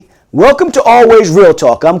Welcome to Always Real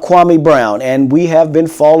Talk. I'm Kwame Brown, and we have been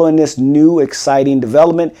following this new exciting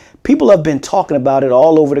development. People have been talking about it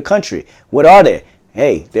all over the country. What are they?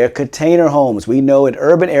 Hey, they're container homes. We know in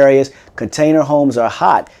urban areas, container homes are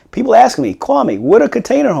hot. People ask me, Kwame, what are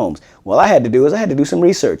container homes? Well, I had to do some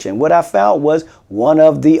research, and what I found was one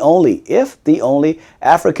of the only, if the only,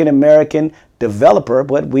 African American developer,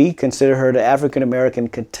 but we consider her the African American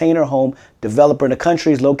container home developer in the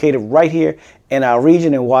country, is located right here in our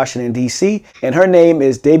region in Washington, D.C., and her name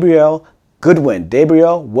is Dabrielle Goodwin.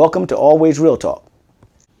 Dabrielle, welcome to Always Real Talk.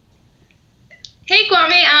 Hey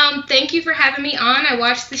Kwame, thank you for having me on. I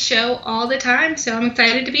watch the show all the time, so I'm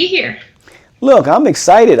excited to be here. Look, I'm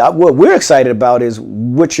excited. What we're excited about is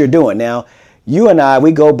what you're doing. Now, you and I,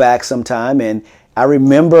 we go back sometime, and I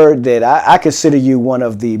remember that I consider you one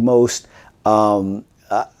of the most, I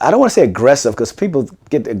don't want to say aggressive because people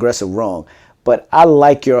get aggressive wrong, but I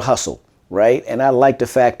like your hustle, right? And I like the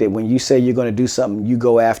fact that when you say you're going to do something, you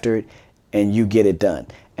go after it and you get it done.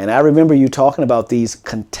 And I remember you talking about these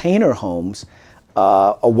container homes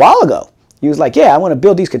a while ago. You was like, yeah, I want to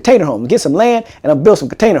build these container homes, get some land, and I'll build some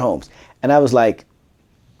container homes. And I was like,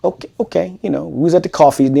 okay, we was at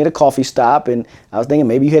near the coffee stop, and I was thinking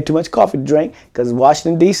maybe you had too much coffee to drink because it's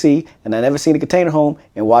Washington, D.C., and I never seen a container home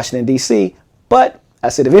in Washington, D.C., but I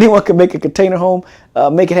said, if anyone could make a container home,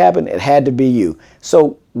 make it happen, it had to be you.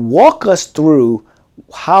 So walk us through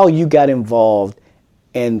how you got involved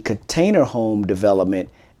in container home development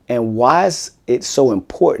and why is it so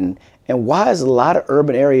important and why is a lot of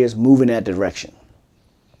urban areas moving that direction?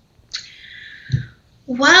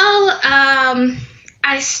 Well,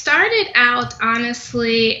 I started out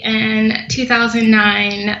honestly in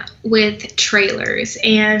 2009 with trailers,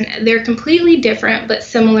 and they're completely different but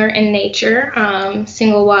similar in nature,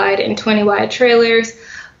 single wide and 20 wide trailers.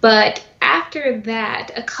 But after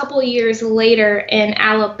that, a couple years later in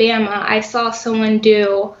Alabama, I saw someone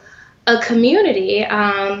do a community,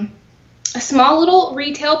 a small little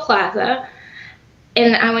retail plaza.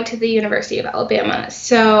 And I went to the University of Alabama.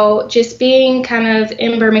 So just being kind of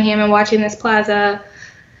in Birmingham and watching this plaza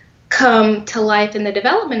come to life in the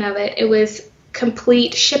development of it, it was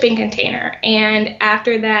complete shipping container. And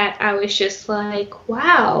after that, I was just like,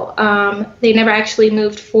 wow, they never actually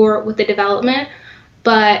moved forward with the development.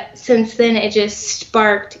 But since then, it just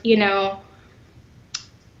sparked,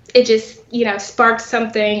 sparked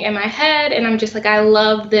something in my head, and I'm just like, I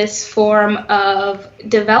love this form of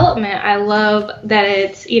development. I love that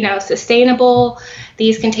it's, sustainable.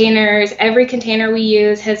 These containers, every container we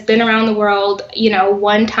use has been around the world,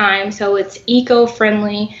 one time, so it's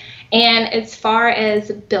eco-friendly. And as far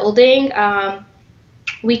as building,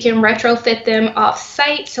 we can retrofit them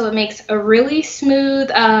off-site, so it makes a really smooth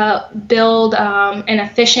build, an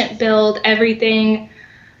efficient build. Everything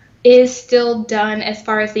is still done as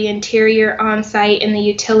far as the interior on-site and the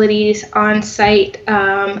utilities on-site,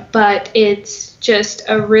 but it's just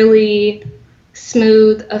a really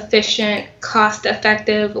smooth, efficient,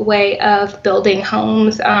 cost-effective way of building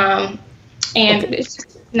homes, and okay. It's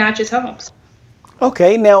not just homes.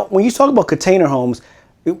 Okay, now when you talk about container homes,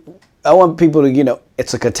 I want people to,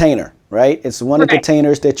 it's a container, right? It's one of the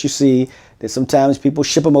containers that you see that sometimes people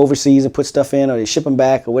ship them overseas and put stuff in, or they ship them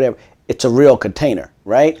back or whatever. It's a real container,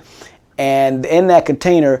 right? And in that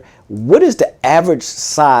container, what is the average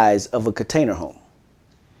size of a container home?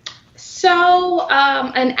 So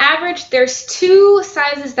an average, there's two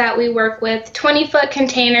sizes that we work with, 20-foot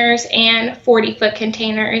containers and 40-foot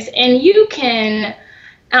containers. And you can,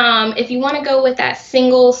 if you want to go with that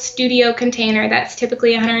single studio container, that's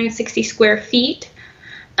typically 160 square feet.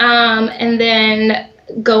 And then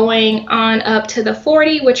going on up to the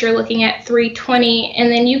 40, which you're looking at 320,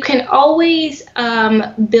 and then you can always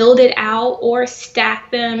build it out or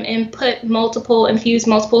stack them and infuse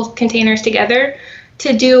multiple containers together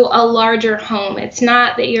to do a larger home. It's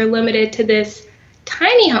not that you're limited to this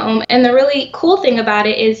tiny home, and the really cool thing about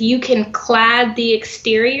it is you can clad the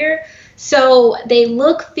exterior so they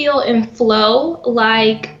look, feel, and flow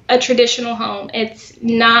like a traditional home. It's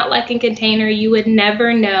not like a container. You would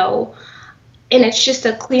never know. And it's just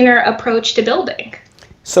a cleaner approach to building.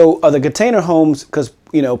 So are the container homes, because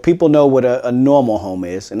people know what a normal home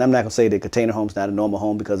is, and I'm not going to say that container home's not a normal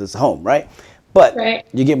home because it's a home, right? But right.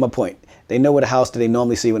 You get my point. They know what a house that they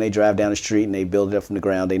normally see when they drive down the street and they build it up from the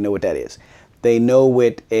ground. They know what that is. They know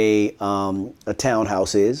what a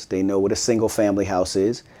townhouse is. They know what a single family house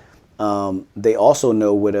is. They also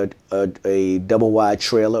know what a double wide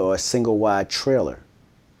trailer or a single wide trailer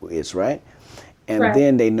is, right? And right.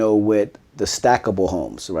 Then they know what the stackable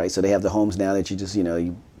homes, right? So they have the homes now that you just,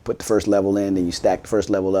 you put the first level in, then you stack the first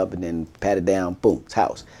level up and then pat it down, boom, it's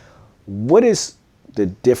house. What is the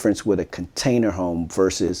difference with a container home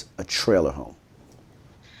versus a trailer home?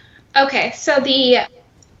 Okay, so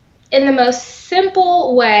in the most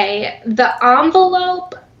simple way, the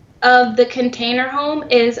envelope of the container home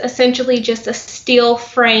is essentially just a steel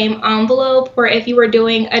frame envelope, where if you were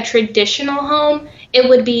doing a traditional home, it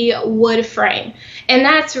would be wood frame. And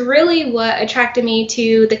that's really what attracted me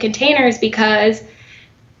to the containers, because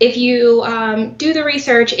if you do the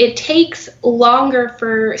research, it takes longer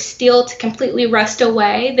for steel to completely rust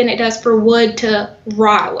away than it does for wood to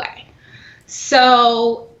rot away.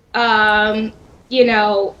 So,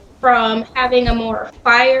 from having a more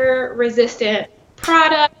fire resistant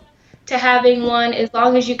product to having one, as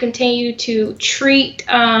long as you continue to treat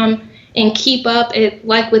and keep up it,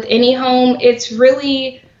 like with any home, it's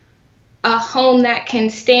really a home that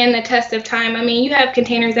can stand the test of time. I mean, you have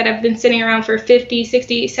containers that have been sitting around for 50,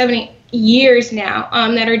 60, 70 years now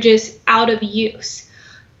that are just out of use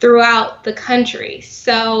throughout the country.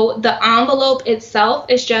 So the envelope itself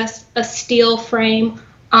is just a steel frame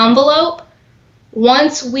envelope.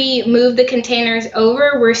 Once we move the containers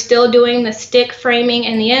over, we're still doing the stick framing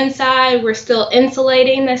in the inside. We're still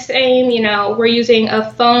insulating the same. We're using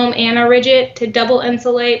a foam and a rigid to double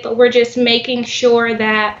insulate, but we're just making sure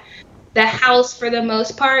that the house, for the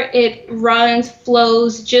most part, it runs,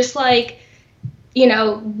 flows just like,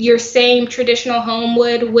 your same traditional home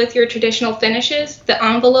would with your traditional finishes. The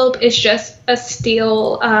envelope is just a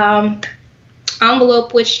steel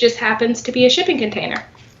envelope, which just happens to be a shipping container.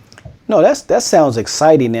 No, that sounds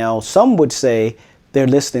exciting. Now, some would say they're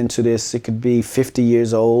listening to this, it could be 50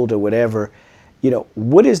 years old or whatever.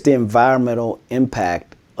 What is the environmental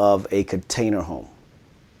impact of a container home?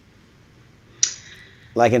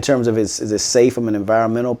 Like in terms of is it safe from an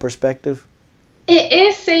environmental perspective? It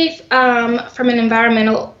is safe from an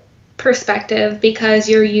environmental perspective, because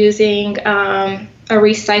you're using a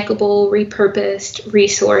recyclable, repurposed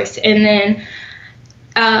resource. And then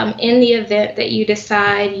in the event that you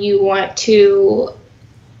decide you want to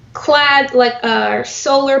clad like a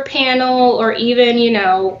solar panel, or even,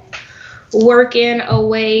 work in a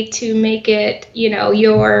way to make it,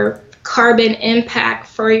 your carbon impact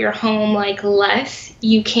for your home like less,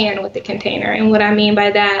 you can with the container. And what I mean by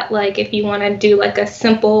that, like if you want to do like a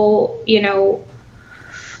simple,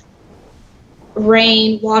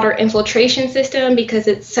 rain water infiltration system, because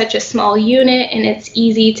it's such a small unit and it's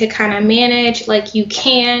easy to kind of manage, like you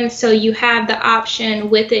can. So you have the option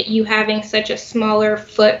with it, you having such a smaller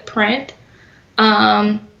footprint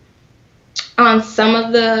on some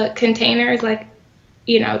of the containers, like,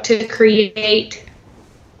 to create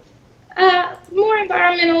a more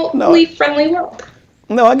environmentally friendly world.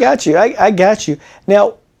 No, I got you. I got you.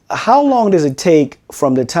 Now, how long does it take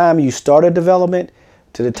from the time you start a development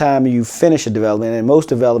to the time you finish a development? And most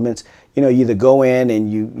developments, you either go in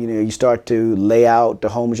and you start to lay out the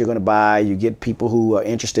homes you're going to buy. You get people who are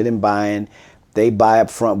interested in buying. They buy up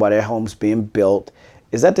front while their home's being built.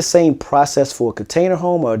 Is that the same process for a container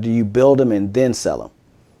home, or do you build them and then sell them?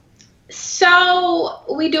 So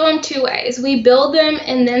we do them two ways. We build them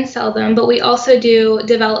and then sell them, but we also do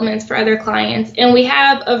developments for other clients. And we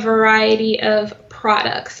have a variety of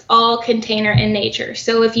products, all container in nature.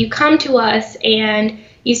 So if you come to us and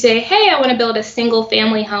you say, hey, I want to build a single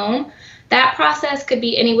family home, that process could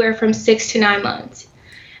be anywhere from 6 to 9 months.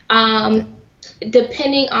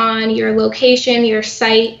 Depending on your location, your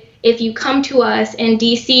site. If you come to us, and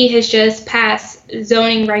DC has just passed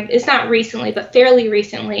zoning, it's not recently, but fairly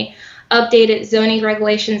recently, updated zoning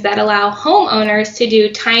regulations that allow homeowners to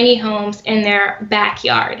do tiny homes in their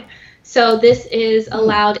backyard. So this is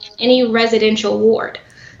allowed in any residential ward.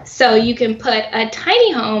 So you can put a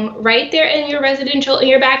tiny home right there in your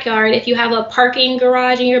backyard. If you have a parking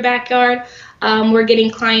garage in your backyard, we're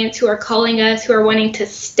getting clients who are calling us who are wanting to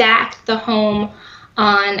stack the home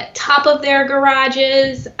on top of their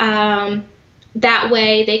garages. That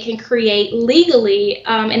way they can create legally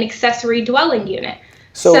an accessory dwelling unit.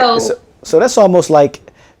 So that's almost like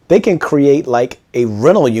they can create like a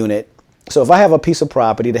rental unit. So if I have a piece of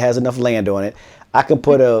property that has enough land on it, I can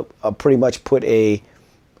put pretty much put a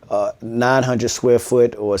 900 square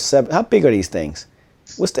foot or 7. How big are these things?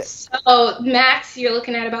 What's the? So max, you're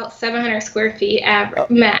looking at about 700 square feet average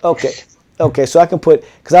max. Okay, so I can put,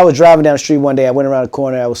 because I was driving down the street one day, I went around the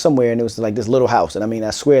corner, I was somewhere, and it was like this little house. And I mean, I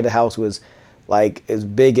swear the house was like as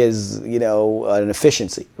big as, an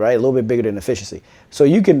efficiency, right? A little bit bigger than efficiency. So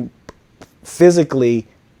you can physically,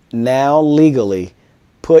 now legally,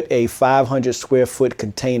 put a 500 square foot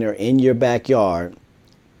container in your backyard,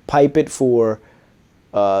 pipe it for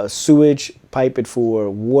sewage, pipe it for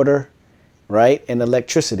water, right? And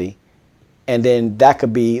electricity. And then that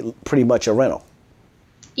could be pretty much a rental.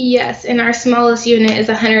 Yes, and our smallest unit is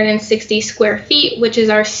 160 square feet, which is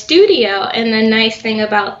our studio. And the nice thing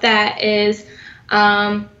about that is,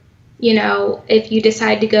 um, if you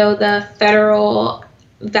decide to go the federal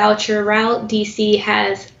voucher route, DC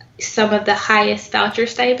has some of the highest voucher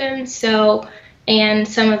stipends. So, and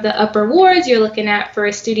some of the upper wards you're looking at for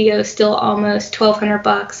a studio still almost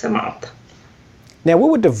 $1,200 a month. Now, what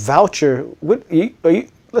would the voucher?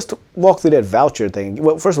 Let's walk through that voucher thing.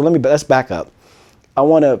 Well, first of all, let's back up. I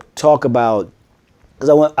want to talk about, because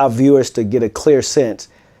I want our viewers to get a clear sense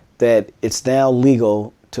that it's now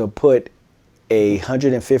legal to put a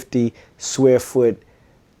 150 square foot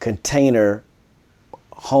container,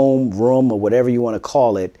 home, room, or whatever you want to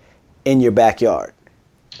call it, in your backyard.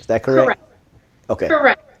 Is that correct? Correct. Okay.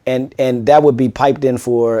 Correct. And that would be piped in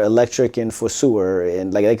for electric and for sewer,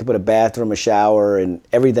 and like they could put a bathroom, a shower, and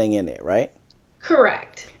everything in there, right?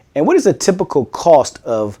 Correct. And what is the typical cost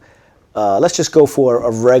of, let's just go for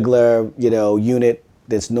a regular, unit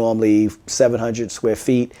that's normally 700 square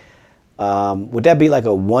feet. Would that be like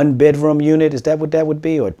a one bedroom unit? Is that what that would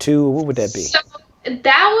be? Or two? What would that be? So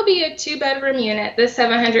that would be a 2-bedroom unit, the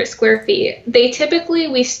 700 square feet.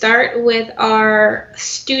 We start with our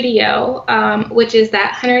studio, which is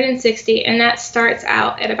that 160, and that starts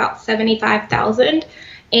out at about 75,000.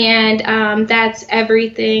 And that's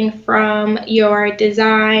everything from your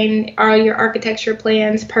design, all your architecture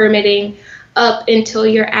plans, permitting, up until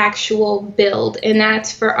your actual build. And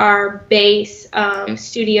that's for our base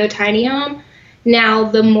studio tiny home. Now,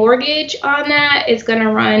 the mortgage on that is going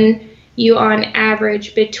to run you on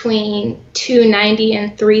average between $290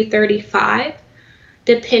 and $335,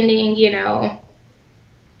 depending,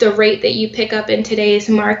 the rate that you pick up in today's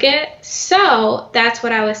market. So that's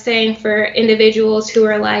what I was saying for individuals who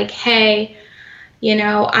are like, hey,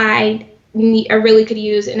 I really could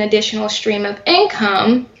use an additional stream of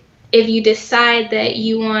income. If you decide that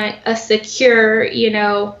you want a secure,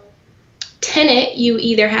 tenant, you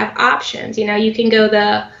either have options. You can go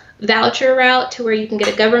the voucher route to where you can get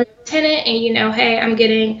a government tenant and, hey, I'm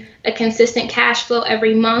getting a consistent cash flow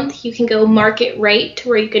every month. You can go market rate to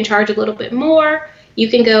where you can charge a little bit more. You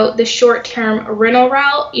can go the short-term rental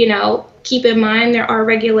route. Keep in mind there are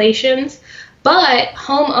regulations, but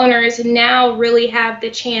homeowners now really have the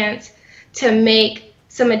chance to make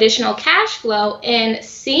some additional cash flow, and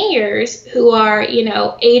seniors who are,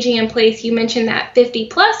 aging in place, you mentioned that 50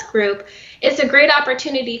 plus group, it's a great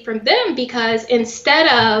opportunity for them because instead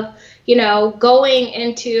of, going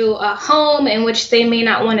into a home in which they may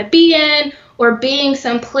not want to be in or being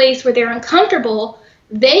someplace where they're uncomfortable,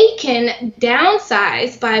 they can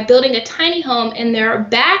downsize by building a tiny home in their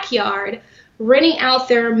backyard, renting out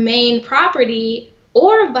their main property,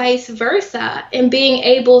 or vice versa, and being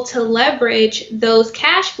able to leverage those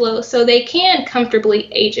cash flows so they can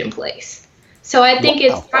comfortably age in place. So I think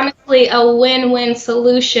it's honestly a win-win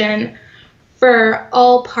solution for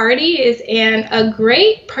all parties and a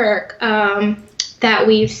great perk that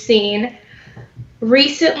we've seen.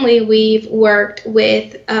 Recently, we've worked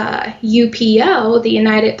with UPO, the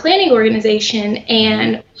United Planning Organization,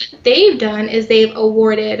 and what they've done is they've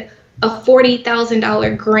awarded a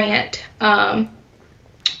 $40,000 grant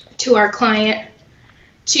to our client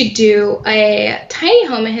to do a tiny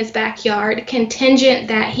home in his backyard, contingent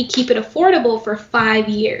that he keep it affordable for 5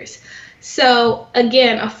 years. So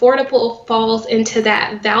again, affordable falls into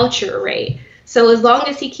that voucher rate. So as long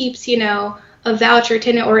as he keeps, a voucher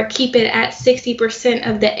tenant or keep it at 60%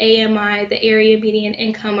 of the AMI, the area median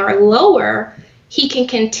income, or lower, he can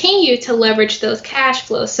continue to leverage those cash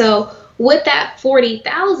flows. So with that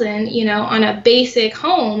 40,000, on a basic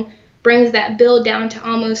home, brings that bill down to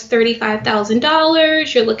almost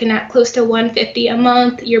 $35,000. You're looking at close to $150 a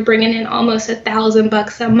month. You're bringing in almost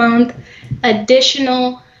 $1,000 a month.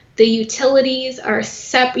 Additional, the utilities are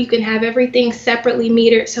separate. You can have everything separately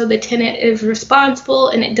metered so the tenant is responsible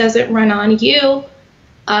and it doesn't run on you.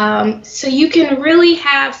 So you can really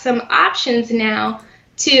have some options now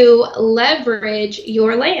to leverage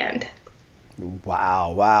your land.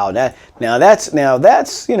 Wow. That's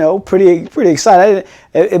pretty exciting.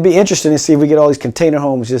 It'd be interesting to see if we get all these container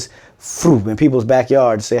homes just in people's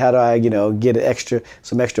backyards. Say, how do I, get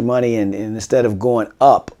some extra money, and instead of going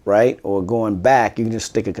up, right, or going back, you can just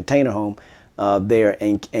stick a container home there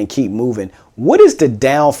and keep moving. What is the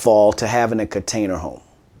downfall to having a container home?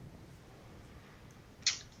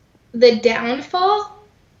 The downfall?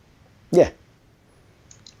 Yeah.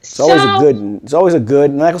 It's always a good,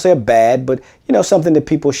 I'm not gonna say a bad, but something that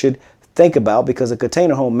people should think about, because a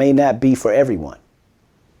container home may not be for everyone.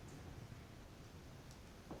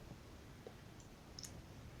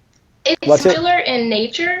 It's similar in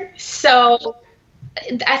nature. So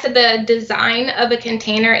I said the design of a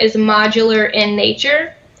container is modular in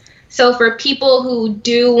nature. So for people who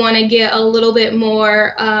do want to get a little bit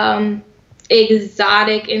more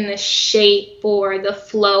exotic in the shape or the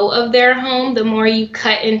flow of their home, the more you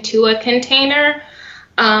cut into a container,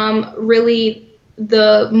 really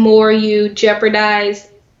the more you jeopardize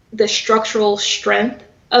the structural strength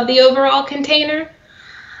of the overall container.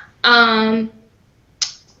 And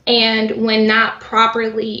when not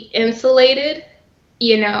properly insulated,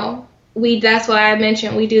 that's why I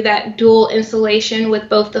mentioned we do that dual insulation with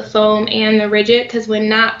both the foam and the rigid, because when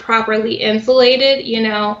not properly insulated,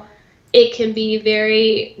 it can be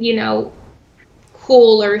very,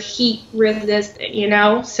 cool or heat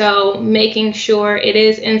resistant, so making sure it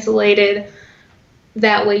is insulated,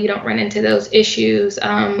 that way you don't run into those issues,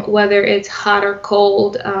 whether it's hot or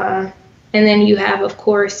cold. And then you have, of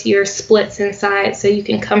course, your splits inside, so you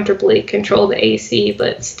can comfortably control the AC,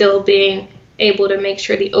 but still being able to make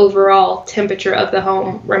sure the overall temperature of the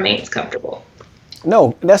home remains comfortable.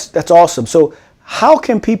 No, that's awesome. So how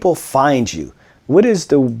can people find you? What is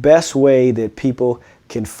the best way that people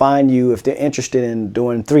can find you if they're interested in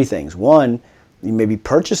doing three things? One, you may be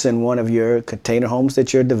purchasing one of your container homes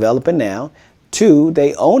that you're developing now. Two,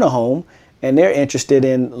 they own a home and they're interested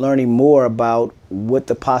in learning more about what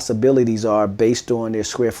the possibilities are based on their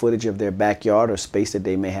square footage of their backyard or space that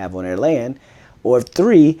they may have on their land. Or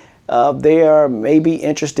three, they are maybe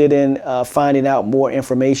interested in finding out more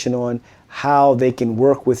information on how they can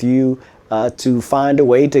work with you to find a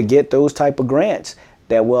way to get those type of grants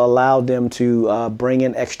that will allow them to bring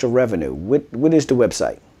in extra revenue. What is the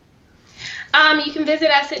website? You can visit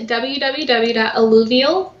us at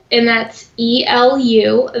www.eluvial, and that's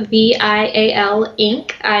ELUVIAL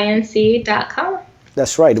Inc.com.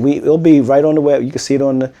 That's right. It'll be right on the web. You can see it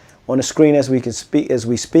on the screen as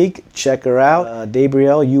we speak. Check her out.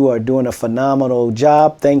 Gabrielle, you are doing a phenomenal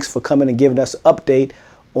job. Thanks for coming and giving us an update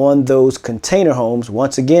on those container homes.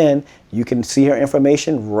 Once again, you can see her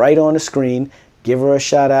information right on the screen. Give her a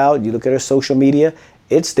shout out. You look at her social media,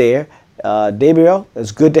 it's there. Gabrielle,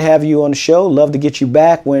 it's good to have you on the show. Love to get you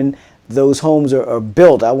back when those homes are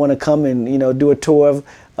built. I want to come and do a tour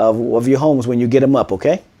of your homes when you get them up,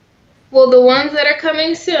 okay? Well, the ones that are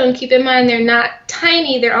coming soon, keep in mind they're not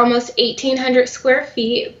tiny. They're almost 1,800 square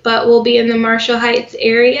feet, but we'll be in the Marshall Heights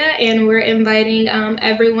area, and we're inviting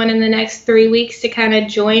everyone in the next 3 weeks to kind of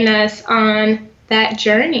join us on that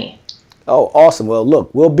journey. Oh, awesome. Well,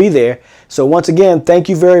 look, we'll be there. So once again, thank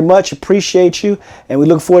you very much. Appreciate you, and we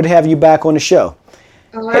look forward to having you back on the show.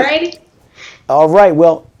 All righty. All right.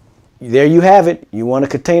 Well, there you have it. You want a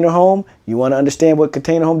container home? You want to understand what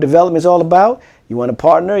container home development is all about? You want a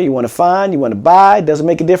partner? You want to find? You want to buy? Doesn't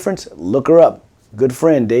make a difference? Look her up. Good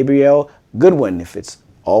friend, Gabrielle Goodwin. If it's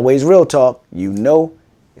always real talk, you know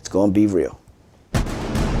it's going to be real.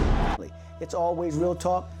 It's Always Real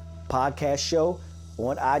Talk podcast show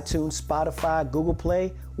on iTunes, Spotify, Google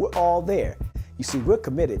Play. We're all there. You see, we're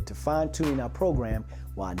committed to fine-tuning our program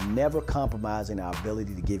while never compromising our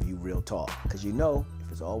ability to give you real talk. Because if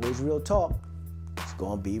it's always real talk, it's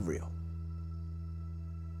going to be real.